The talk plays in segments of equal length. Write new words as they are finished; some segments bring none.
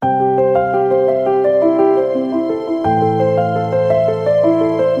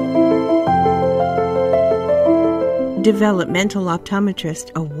Developmental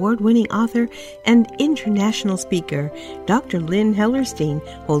Optometrist, award-winning author, and international speaker, Dr. Lynn Hellerstein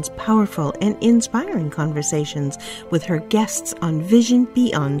holds powerful and inspiring conversations with her guests on vision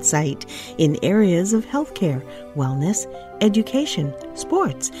beyond sight in areas of healthcare, wellness, education,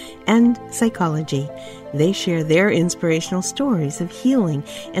 sports, and psychology. They share their inspirational stories of healing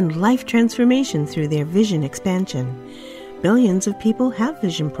and life transformation through their vision expansion. Billions of people have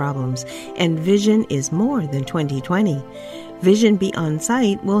vision problems, and vision is more than 20/20. Vision Beyond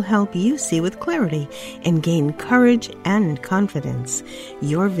Sight will help you see with clarity and gain courage and confidence.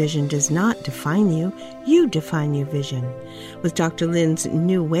 Your vision does not define you. You define your vision. With Dr. Lynn's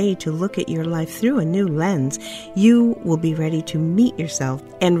new way to look at your life through a new lens, you will be ready to meet yourself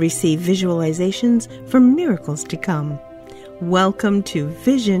and receive visualizations for miracles to come. Welcome to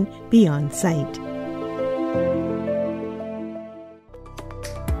Vision Beyond Sight.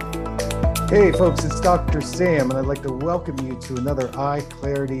 Hey folks, it's Dr. Sam, and I'd like to welcome you to another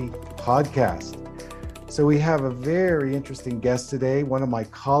EyeClarity Podcast. So we have a very interesting guest today, one of my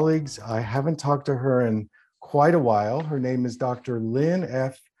colleagues. I haven't talked to her in quite a while. Her name is Dr. Lynn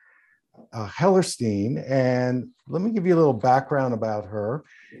Hellerstein, and let me give you a little background about her.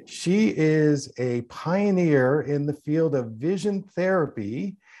 She is a pioneer in the field of vision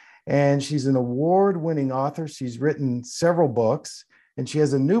therapy, and she's an award-winning author. She's written several books. And she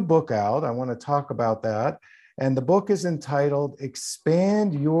has a new book out. I want to talk about that. And the book is entitled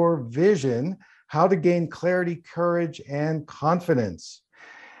Expand Your Vision, How to Gain Clarity, Courage, and Confidence.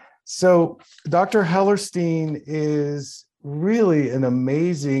 So Dr. Hellerstein is really an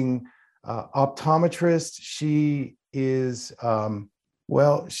amazing optometrist. She is,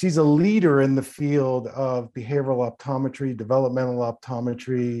 she's a leader in the field of behavioral optometry, developmental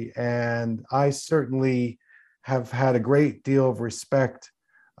optometry, and I certainly have had a great deal of respect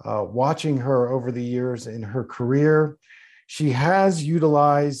watching her over the years in her career. She has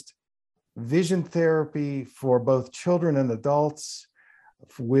utilized vision therapy for both children and adults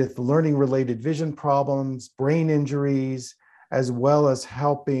with learning-related vision problems, brain injuries, as well as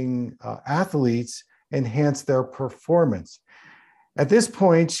helping athletes enhance their performance. At this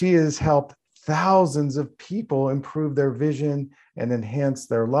point, she has helped thousands of people improve their vision and enhance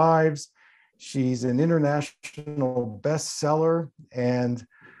their lives. She's an international bestseller, and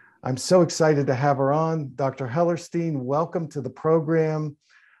I'm so excited to have her on. Dr. Hellerstein, welcome to the program.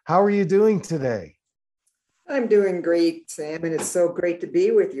 How are you doing today? I'm doing great, Sam, and it's so great to be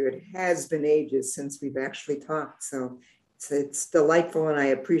with you. It has been ages since we've actually talked, so it's delightful, and I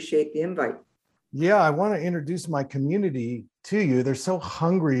appreciate the invite. Yeah, I want to introduce my community to you. They're so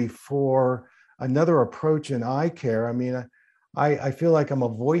hungry for another approach in eye care. I mean, I feel like I'm a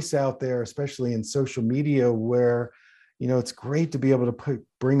voice out there, especially in social media, where, it's great to be able to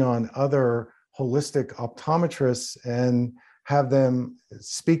bring on other holistic optometrists and have them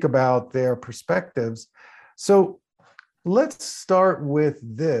speak about their perspectives. So let's start with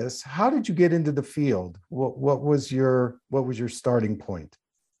this. How did you get into the field? What was your starting point?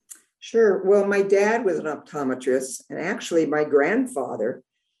 Sure. Well, my dad was an optometrist, and actually my grandfather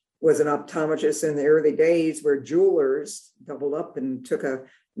was an optometrist in the early days where jewelers doubled up and took a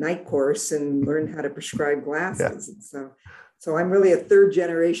night course and learned how to prescribe glasses. Yeah. And so I'm really a third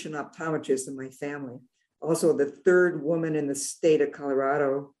generation optometrist in my family. Also the third woman in the state of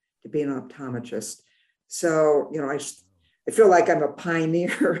Colorado to be an optometrist. So, I feel like I'm a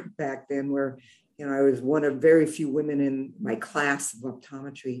pioneer back then where, I was one of very few women in my class of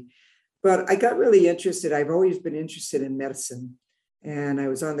optometry. But I got really interested. I've always been interested in medicine. And I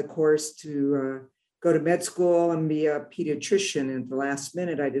was on the course to go to med school and be a pediatrician. And at the last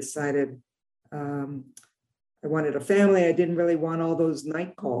minute, I decided I wanted a family. I didn't really want all those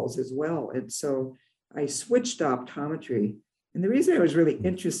night calls as well. And so I switched to optometry. And the reason I was really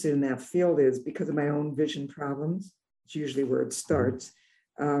interested in that field is because of my own vision problems. It's usually where it starts.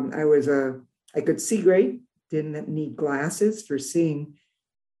 I could see great, didn't need glasses for seeing.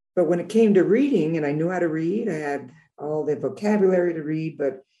 But when it came to reading, and I knew how to read, I had all the vocabulary to read,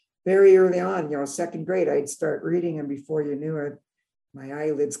 but very early on, second grade, I'd start reading, and before you knew it, my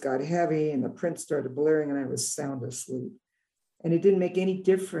eyelids got heavy and the print started blurring and I was sound asleep. And it didn't make any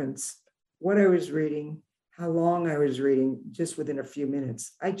difference what I was reading, how long I was reading, just within a few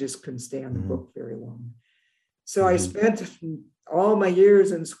minutes. I just couldn't stay on the book very long. So I spent all my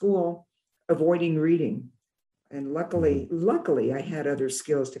years in school avoiding reading. And luckily, I had other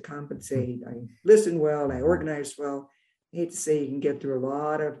skills to compensate. I listened well, I organized well. I hate to say you can get through a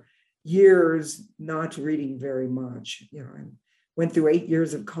lot of years not reading very much. I went through 8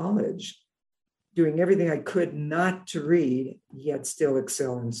 years of college, doing everything I could not to read, yet still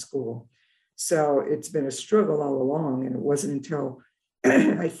excel in school. So it's been a struggle all along. And it wasn't until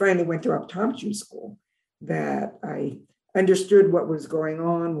I finally went to optometry school that I understood what was going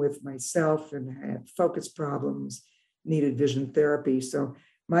on with myself and had focus problems, needed vision therapy. So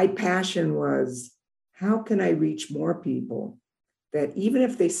my passion was, how can I reach more people that even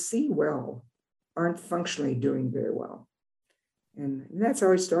if they see well, aren't functionally doing very well? And that's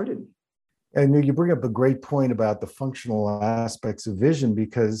how I started. And you bring up a great point about the functional aspects of vision,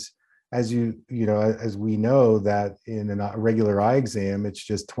 because as as we know that in a regular eye exam, it's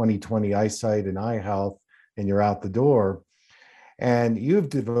just 20/20 eyesight and eye health, and you're out the door. And you've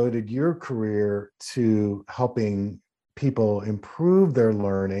devoted your career to helping people improve their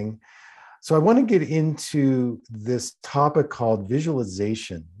learning. So I want to get into this topic called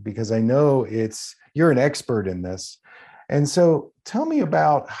visualization, because I know you're an expert in this. And so tell me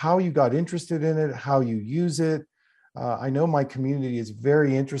about how you got interested in it, how you use it. I know my community is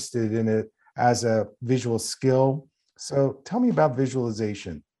very interested in it as a visual skill. So tell me about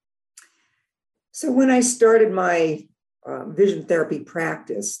visualization. So when I started my vision therapy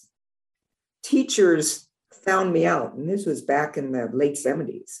practice, teachers found me out, and this was back in the late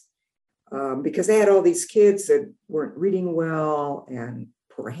 70s, because they had all these kids that weren't reading well and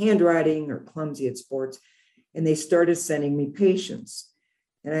poor handwriting or clumsy at sports, and they started sending me patients.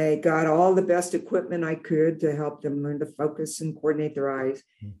 And I got all the best equipment I could to help them learn to focus and coordinate their eyes.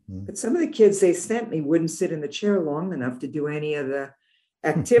 Mm-hmm. But some of the kids they sent me wouldn't sit in the chair long enough to do any of the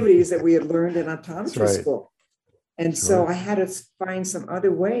activities that we had learned in optometry school. And so I had to find some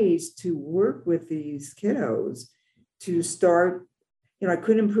other ways to work with these kiddos to start. I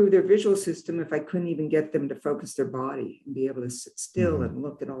couldn't improve their visual system if I couldn't even get them to focus their body and be able to sit still and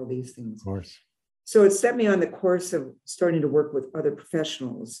look at all these things. Of course. So it set me on the course of starting to work with other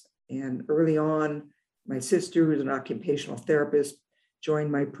professionals. And early on, my sister, who's an occupational therapist,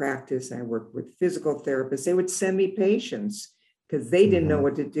 joined my practice. I worked with physical therapists. They would send me patients because they didn't know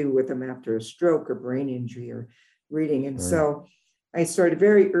what to do with them after a stroke or brain injury or reading. And so I started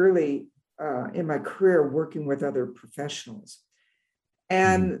very early in my career working with other professionals.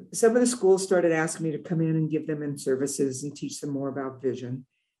 And some of the schools started asking me to come in and give them in services and teach them more about vision.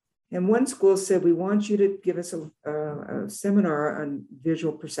 And one school said, we want you to give us a seminar on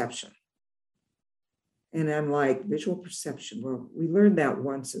visual perception. And I'm like, visual perception? Well, we learned that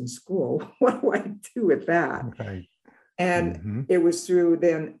once in school. What do I do with that? Right. And it was through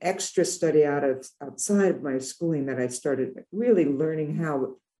then extra study outside of my schooling that I started really learning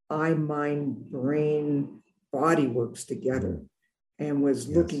how eye, mind, brain, body works together. And was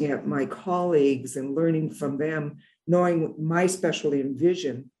looking at my colleagues and learning from them, knowing my specialty in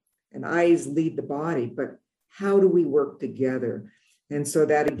vision. And eyes lead the body, but how do we work together? And so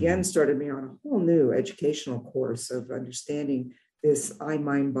that again started me on a whole new educational course of understanding this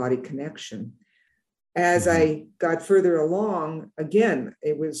eye-mind-body connection. As I got further along, again,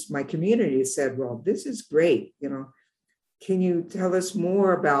 it was my community that said, well, this is great. Can you tell us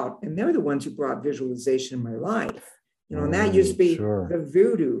more about, and they're the ones who brought visualization in my life. And that used to be the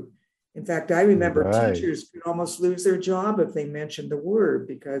voodoo. In fact, I remember teachers could almost lose their job if they mentioned the word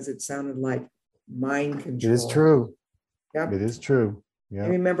because it sounded like mind control. It is true. Yep. It is true. Yeah. I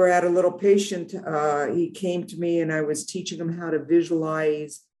remember I had a little patient. He came to me and I was teaching him how to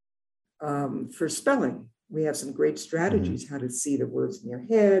visualize for spelling. We have some great strategies, how to see the words in your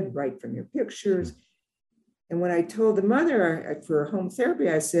head, write from your pictures. And when I told the mother for home therapy,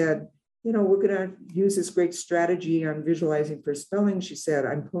 I said, we're going to use this great strategy on visualizing for spelling. She said,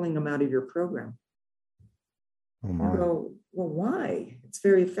 I'm pulling them out of your program. I go, well, why? It's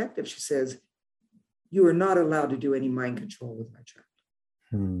very effective. She says, you are not allowed to do any mind control with my child.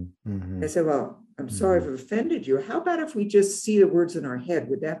 I said, well, I'm sorry if I've offended you. How about if we just see the words in our head?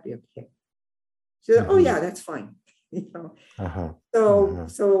 Would that be okay? She said, oh, yeah, that's fine.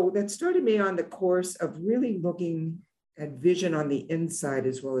 So that started me on the course of really looking at vision on the inside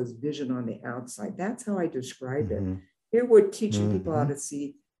as well as vision on the outside. That's how I describe it. Here we're teaching people how to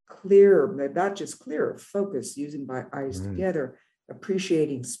see clear, not just clear, focus, using my eyes together,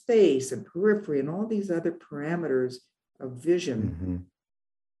 appreciating space and periphery and all these other parameters of vision.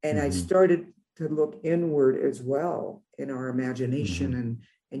 And I started to look inward as well in our imagination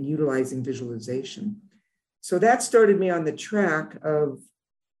and utilizing visualization. So that started me on the track of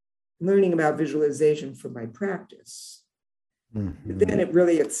learning about visualization for my practice. Then it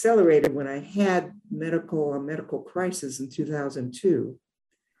really accelerated when I had a medical crisis in 2002,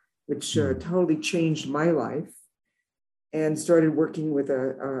 which totally changed my life, and started working with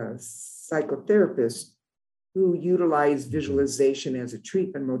a psychotherapist who utilized visualization as a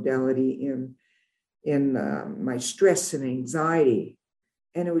treatment modality in my stress and anxiety.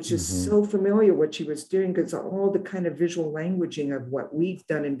 And it was just so familiar what she was doing, because all the kind of visual languaging of what we've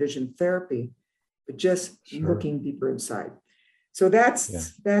done in vision therapy, but just looking deeper inside. So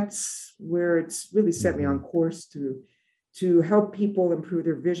that's where it's really set me on course to help people improve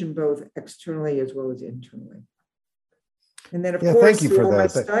their vision, both externally as well as internally. And then, of course, through all my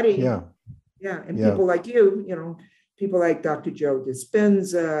study, people like you, people like Dr. Joe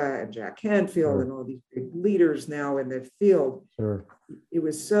Dispenza and Jack Canfield and all these big leaders now in the field. It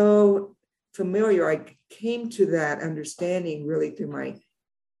was so familiar. I came to that understanding really through my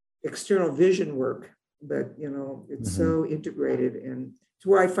external vision work, but it's so integrated, and to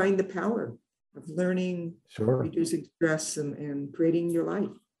where I find the power of learning, reducing stress, and creating your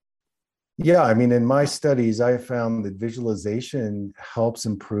life. Yeah, I mean, in my studies, I found that visualization helps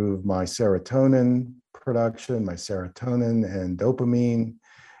improve my serotonin production, my serotonin and dopamine,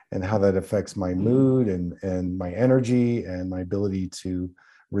 and how that affects my mood and my energy and my ability to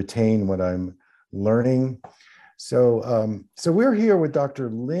retain what I'm learning. So we're here with Dr.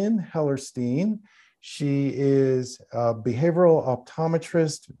 Lynn Hellerstein. She is a behavioral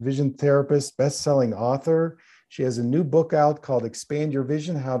optometrist, vision therapist, best-selling author. She has a new book out called Expand Your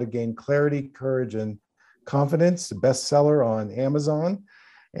Vision: How to Gain Clarity, Courage, and Confidence, a bestseller on Amazon.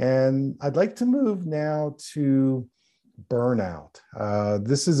 And I'd like to move now to burnout.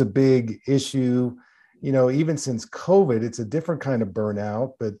 This is a big issue. Even since COVID, it's a different kind of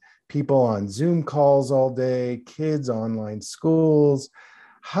burnout, but people on Zoom calls all day, kids, online schools.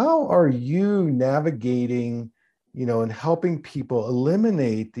 How are you navigating, and helping people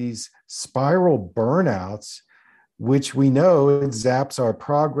eliminate these spiral burnouts, which we know it zaps our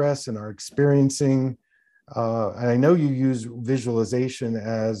progress and our experiencing? And I know you use visualization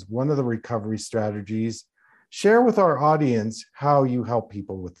as one of the recovery strategies. Share with our audience how you help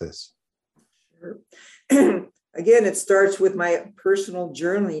people with this. Sure. Again, it starts with my personal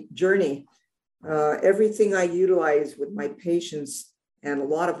journey. Everything I utilize with my patients, and a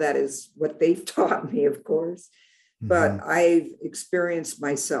lot of that is what they've taught me, of course, but I've experienced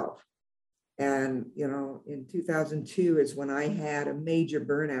myself. And, in 2002 is when I had a major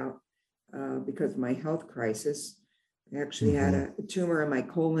burnout because of my health crisis. I actually had a tumor in my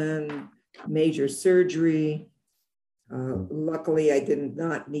colon, major surgery. Luckily, I did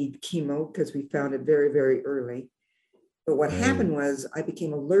not need chemo because we found it very, very early. But what happened was I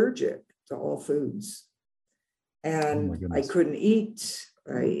became allergic to all foods. And I couldn't eat.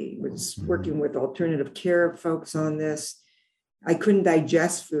 I was working with alternative care folks on this. I couldn't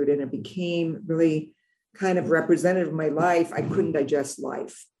digest food, and it became really kind of representative of my life. I couldn't digest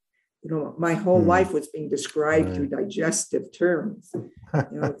life. My whole life was being described through digestive terms.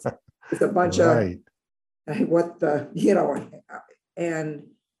 It's a bunch of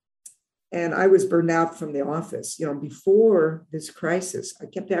and I was burned out from the office. Before this crisis, I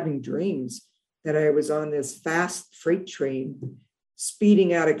kept having dreams that I was on this fast freight train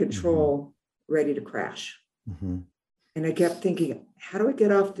speeding out of control, ready to crash. And I kept thinking, how do I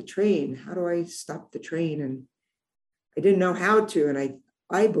get off the train? How do I stop the train? And I didn't know how to. And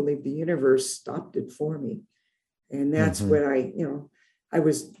I believe the universe stopped it for me. And that's when I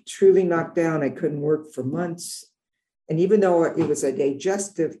was truly knocked down. I couldn't work for months. And even though it was a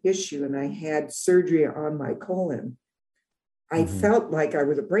digestive issue and I had surgery on my colon, I felt like I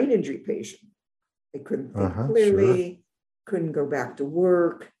was a brain injury patient. I couldn't think clearly, couldn't go back to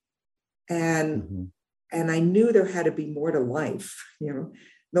work. And I knew there had to be more to life.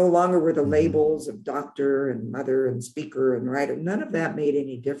 No longer were the labels of doctor and mother and speaker and writer. None of that made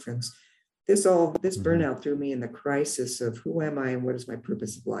any difference. This burnout threw me in the crisis of who am I and what is my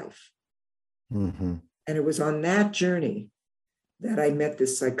purpose of life? And it was on that journey that I met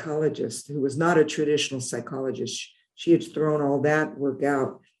this psychologist who was not a traditional psychologist. She had thrown all that work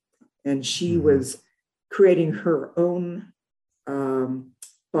out, and she was creating her own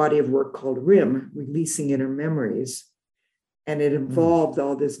body of work called RIM, Releasing Inner Memories. And it involved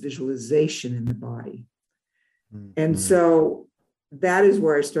all this visualization in the body. And so that is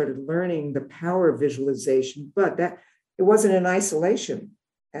where I started learning the power of visualization, but that it wasn't in isolation.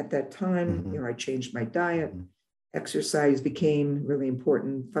 At that time, I changed my diet, exercise became really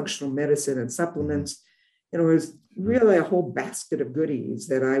important, functional medicine and supplements. It was really a whole basket of goodies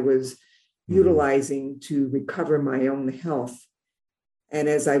that I was utilizing to recover my own health. And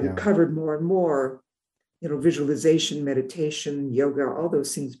as I recovered more and more, visualization, meditation, yoga, all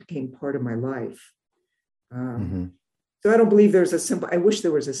those things became part of my life. So I don't believe I wish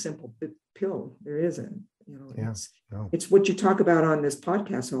there was a simple pill. There isn't. It's what you talk about on this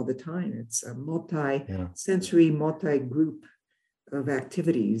podcast all the time. It's a multi-sensory, multi-group of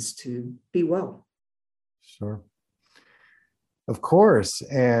activities to be well. Sure. Of course.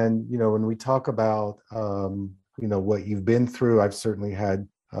 And, when we talk about, what you've been through, I've certainly had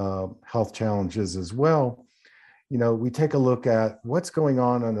health challenges as well. We take a look at what's going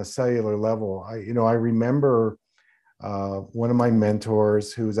on a cellular level. I remember one of my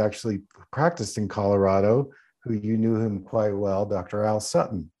mentors who was actually practiced in Colorado, who you knew him quite well, Dr. Al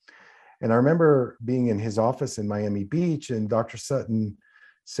Sutton. And I remember being in his office in Miami Beach, and Dr. Sutton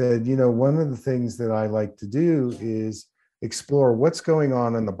said, one of the things that I like to do is explore what's going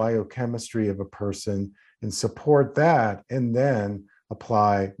on in the biochemistry of a person and support that, and then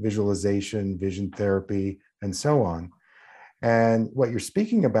apply visualization, vision therapy, and so on. And what you're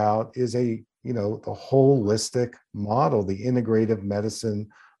speaking about is the holistic model, the integrative medicine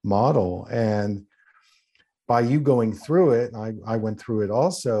model. And by you going through it, I went through it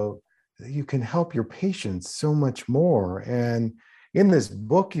also, you can help your patients so much more. And in this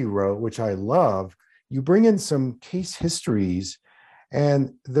book you wrote, which I love, you bring in some case histories,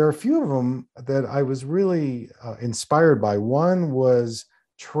 and there are a few of them that I was really inspired by. One was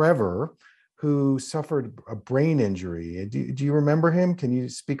Trevor, who suffered a brain injury. Do you remember him? Can you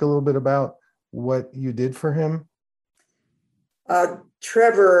speak a little bit about what you did for him?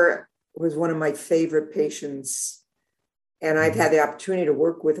 Trevor was one of my favorite patients, and I've had the opportunity to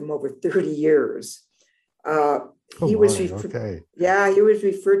work with him over 30 years. He was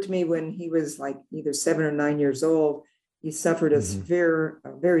referred to me when he was like either 7 or 9 years old. He suffered a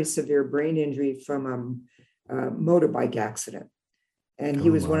very severe brain injury from a motorbike accident. And he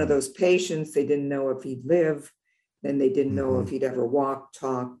was one of those patients, they didn't know if he'd live, then they didn't know if he'd ever walk,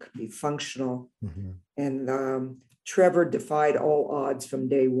 talk, be functional. And Trevor defied all odds from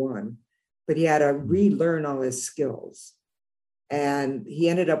day one, but he had to relearn all his skills. And he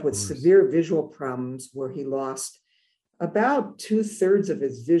ended up with severe visual problems where he lost about 2/3 of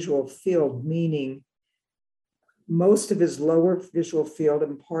his visual field, meaning most of his lower visual field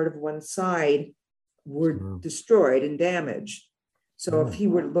and part of one side were destroyed and damaged. So if he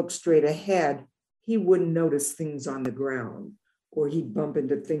would look straight ahead, he wouldn't notice things on the ground, or he'd bump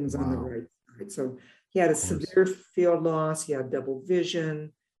into things on the right side. So he had a severe field loss, he had double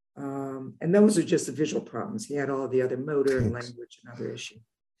vision, and those are just the visual problems. He had all the other motor and language and other issues.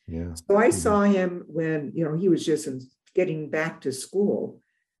 Yeah. So I saw him when, he was just getting back to school,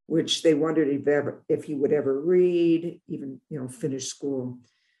 which they wondered if he would ever read, even, finish school.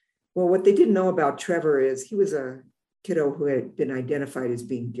 Well, what they didn't know about Trevor is he was a kiddo who had been identified as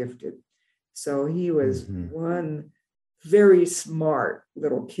being gifted. So he was one very smart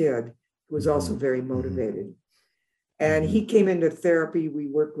little kid who was also very motivated. And he came into therapy. We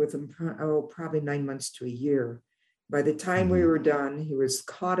worked with him, probably 9 months to a year. By the time we were done, he was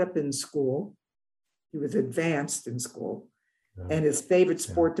caught up in school. He was advanced in school. And his favorite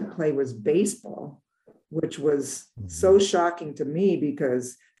sport to play was baseball, which was so shocking to me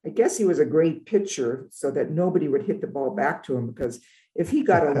because I guess he was a great pitcher so that nobody would hit the ball back to him, because if he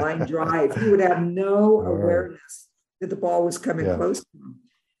got a line drive, he would have no awareness that the ball was coming close to him.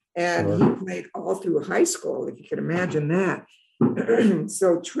 And he played all through high school, if you can imagine that.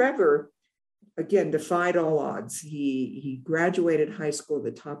 So Trevor, again, defied all odds. He graduated high school at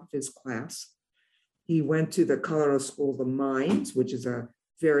the top of his class. He went to the Colorado School of the Mines, which is a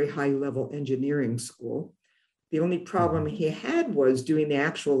very high-level engineering school. The only problem he had was doing the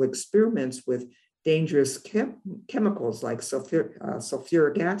actual experiments with dangerous chemicals like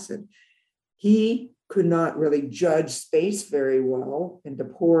sulfuric acid. He could not really judge space very well, and to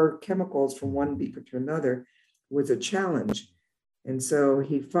pour chemicals from one beaker to another was a challenge. And so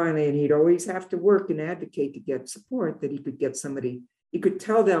he'd always have to work and advocate to get support that he could get somebody, he could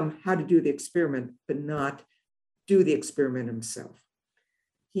tell them how to do the experiment, but not do the experiment himself.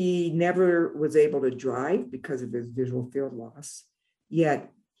 He never was able to drive because of his visual field loss,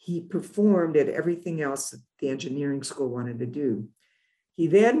 yet he performed at everything else that the engineering school wanted to do. He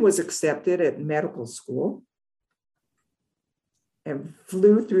then was accepted at medical school and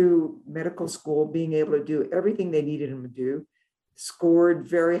flew through medical school, being able to do everything they needed him to do, scored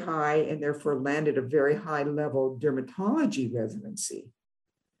very high, and therefore landed a very high level dermatology residency,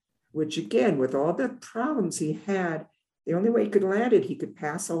 which again, with all the problems he had, the only way he could land it, he could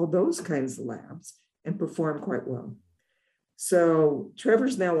pass all those kinds of labs and perform quite well. So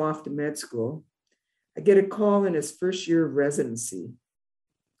Trevor's now off to med school. I get a call in his first year of residency.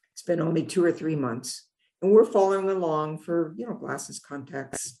 It's been only 2 or 3 months, and we're following along for, glasses,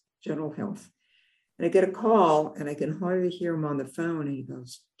 contacts, general health. And I get a call, and I can hardly hear him on the phone. And he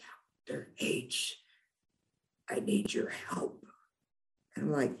goes, "Dr. H, I need your help." And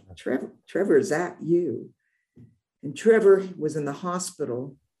I'm like, Trevor, is that you? And Trevor was in the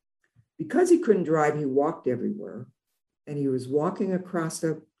hospital. Because he couldn't drive, he walked everywhere. and he was walking across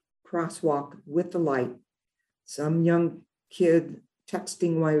a crosswalk with the light. Some young kid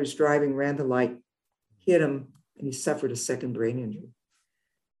texting while he was driving ran the light, hit him, and he suffered a second brain injury.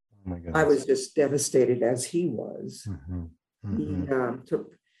 Oh my goodness. I was just devastated, as he was. He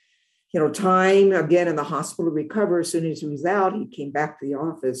took time again in the hospital to recover. As soon as he was out, he came back to the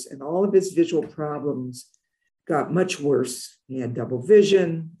office, and all of his visual problems got much worse. He had double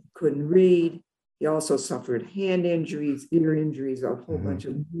vision, couldn't read. He also suffered hand injuries, ear injuries, a whole bunch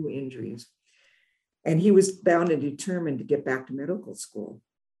of new injuries. And he was bound and determined to get back to medical school.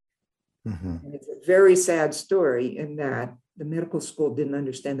 And it's a very sad story in that the medical school didn't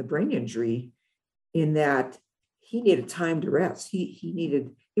understand the brain injury, in that he needed time to rest.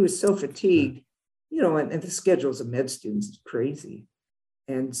 He was so fatigued, and the schedules of med students is crazy.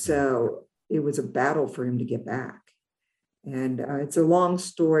 And so it was a battle for him to get back. And it's a long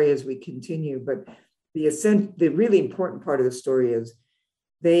story as we continue, but the really important part of the story is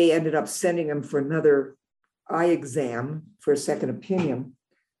they ended up sending him for another eye exam for a second opinion.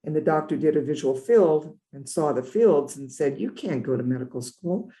 And the doctor did a visual field and saw the fields and said, "You can't go to medical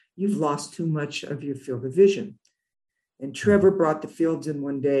school. You've lost too much of your field of vision." And Trevor brought the fields in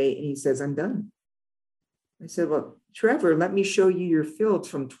one day and he says, "I'm done." I said, "Well, Trevor, let me show you your fields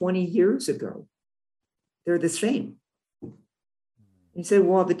from 20 years ago. They're the same." He said,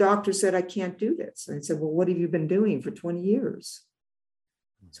 "Well, the doctor said I can't do this." And I said, "Well, what have you been doing for 20 years?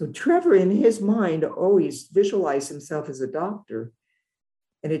 So Trevor, in his mind, always visualized himself as a doctor.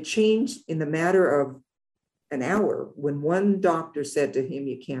 And it changed in the matter of an hour when one doctor said to him,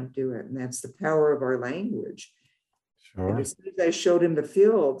 "You can't do it." And that's the power of our language. Sure. And as soon as I showed him the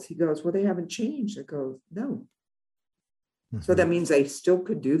fields, he goes, "Well, they haven't changed." I go, "No." So that means I still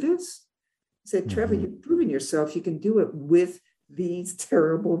could do this? I said, "Trevor, you've proven yourself. You can do it with these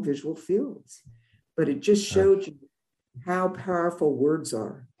terrible visual fields." But it just showed you how powerful words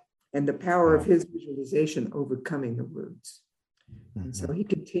are and the power of his visualization overcoming the words. And so he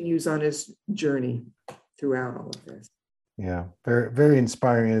continues on his journey throughout all of this. Yeah, very, very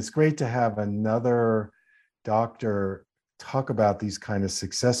inspiring. And it's great to have another doctor talk about these kind of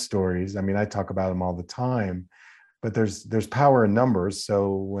success stories. I mean, I talk about them all the time, but there's power in numbers.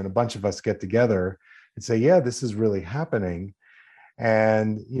 So when a bunch of us get together and say, "Yeah, this is really happening,"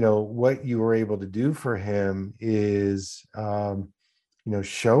 and what you were able to do for him is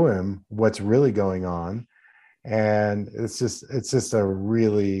show him what's really going on. And it's just a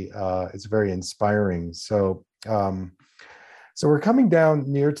really, it's very inspiring. So we're coming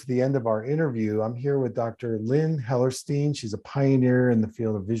down near to the end of our interview. I'm here with Dr. Lynn Hellerstein. She's a pioneer in the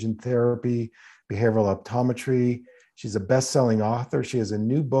field of vision therapy, behavioral optometry. She's a best-selling author. She has a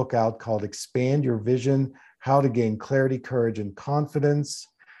new book out called Expand Your Vision: How to Gain Clarity, Courage, and Confidence.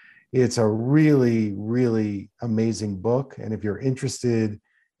 It's a really, really amazing book. And if you're interested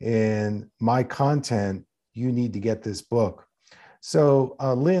in my content, you need to get this book. So,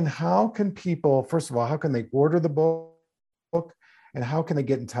 Lynn, how can people, first of all, how can they order the book, and how can they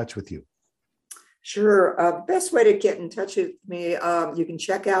get in touch with you? Sure. Best way to get in touch with me, you can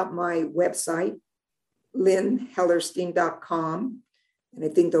check out my website, lynnhellerstein.com. And I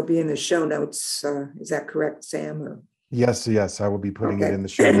think they'll be in the show notes. Is that correct, Sam? Or? Yes, I will be putting it in the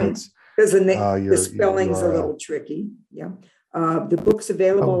show notes. Because the spelling's a little tricky. Yeah. The book's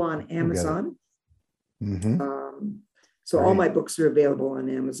available on Amazon. So all my books are available on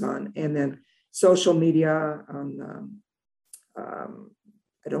Amazon, and then social media on,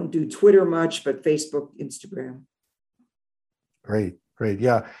 I don't do Twitter much, but Facebook, Instagram. Great.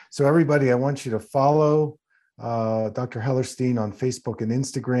 Yeah. So everybody, I want you to follow Dr. Hellerstein on Facebook and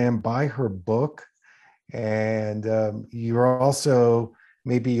Instagram, buy her book. And you're also,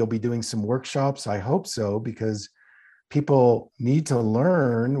 maybe you'll be doing some workshops. I hope so, because people need to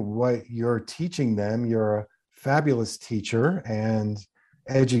learn what you're teaching them. You're a fabulous teacher and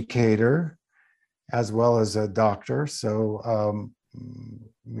educator, as well as a doctor. So,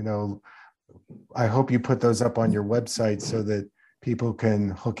 I hope you put those up on your website so that people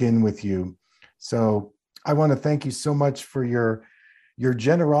can hook in with you. So I want to thank you so much for your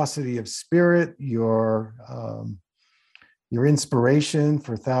generosity of spirit, your inspiration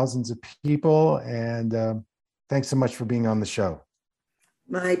for thousands of people. And thanks so much for being on the show.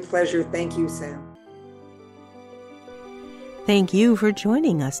 My pleasure. Thank you, Sam. Thank you for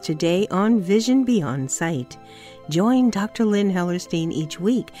joining us today on Vision Beyond Sight. Join Dr. Lynn Hellerstein each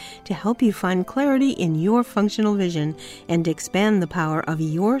week to help you find clarity in your functional vision and expand the power of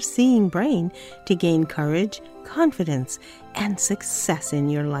your seeing brain to gain courage, confidence, and success in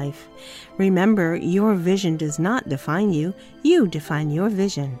your life. Remember, your vision does not define you. You define your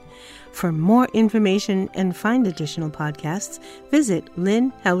vision. For more information and find additional podcasts, visit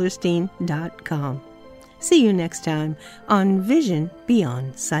lynnhellerstein.com. See you next time on Vision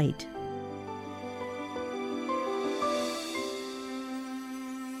Beyond Sight.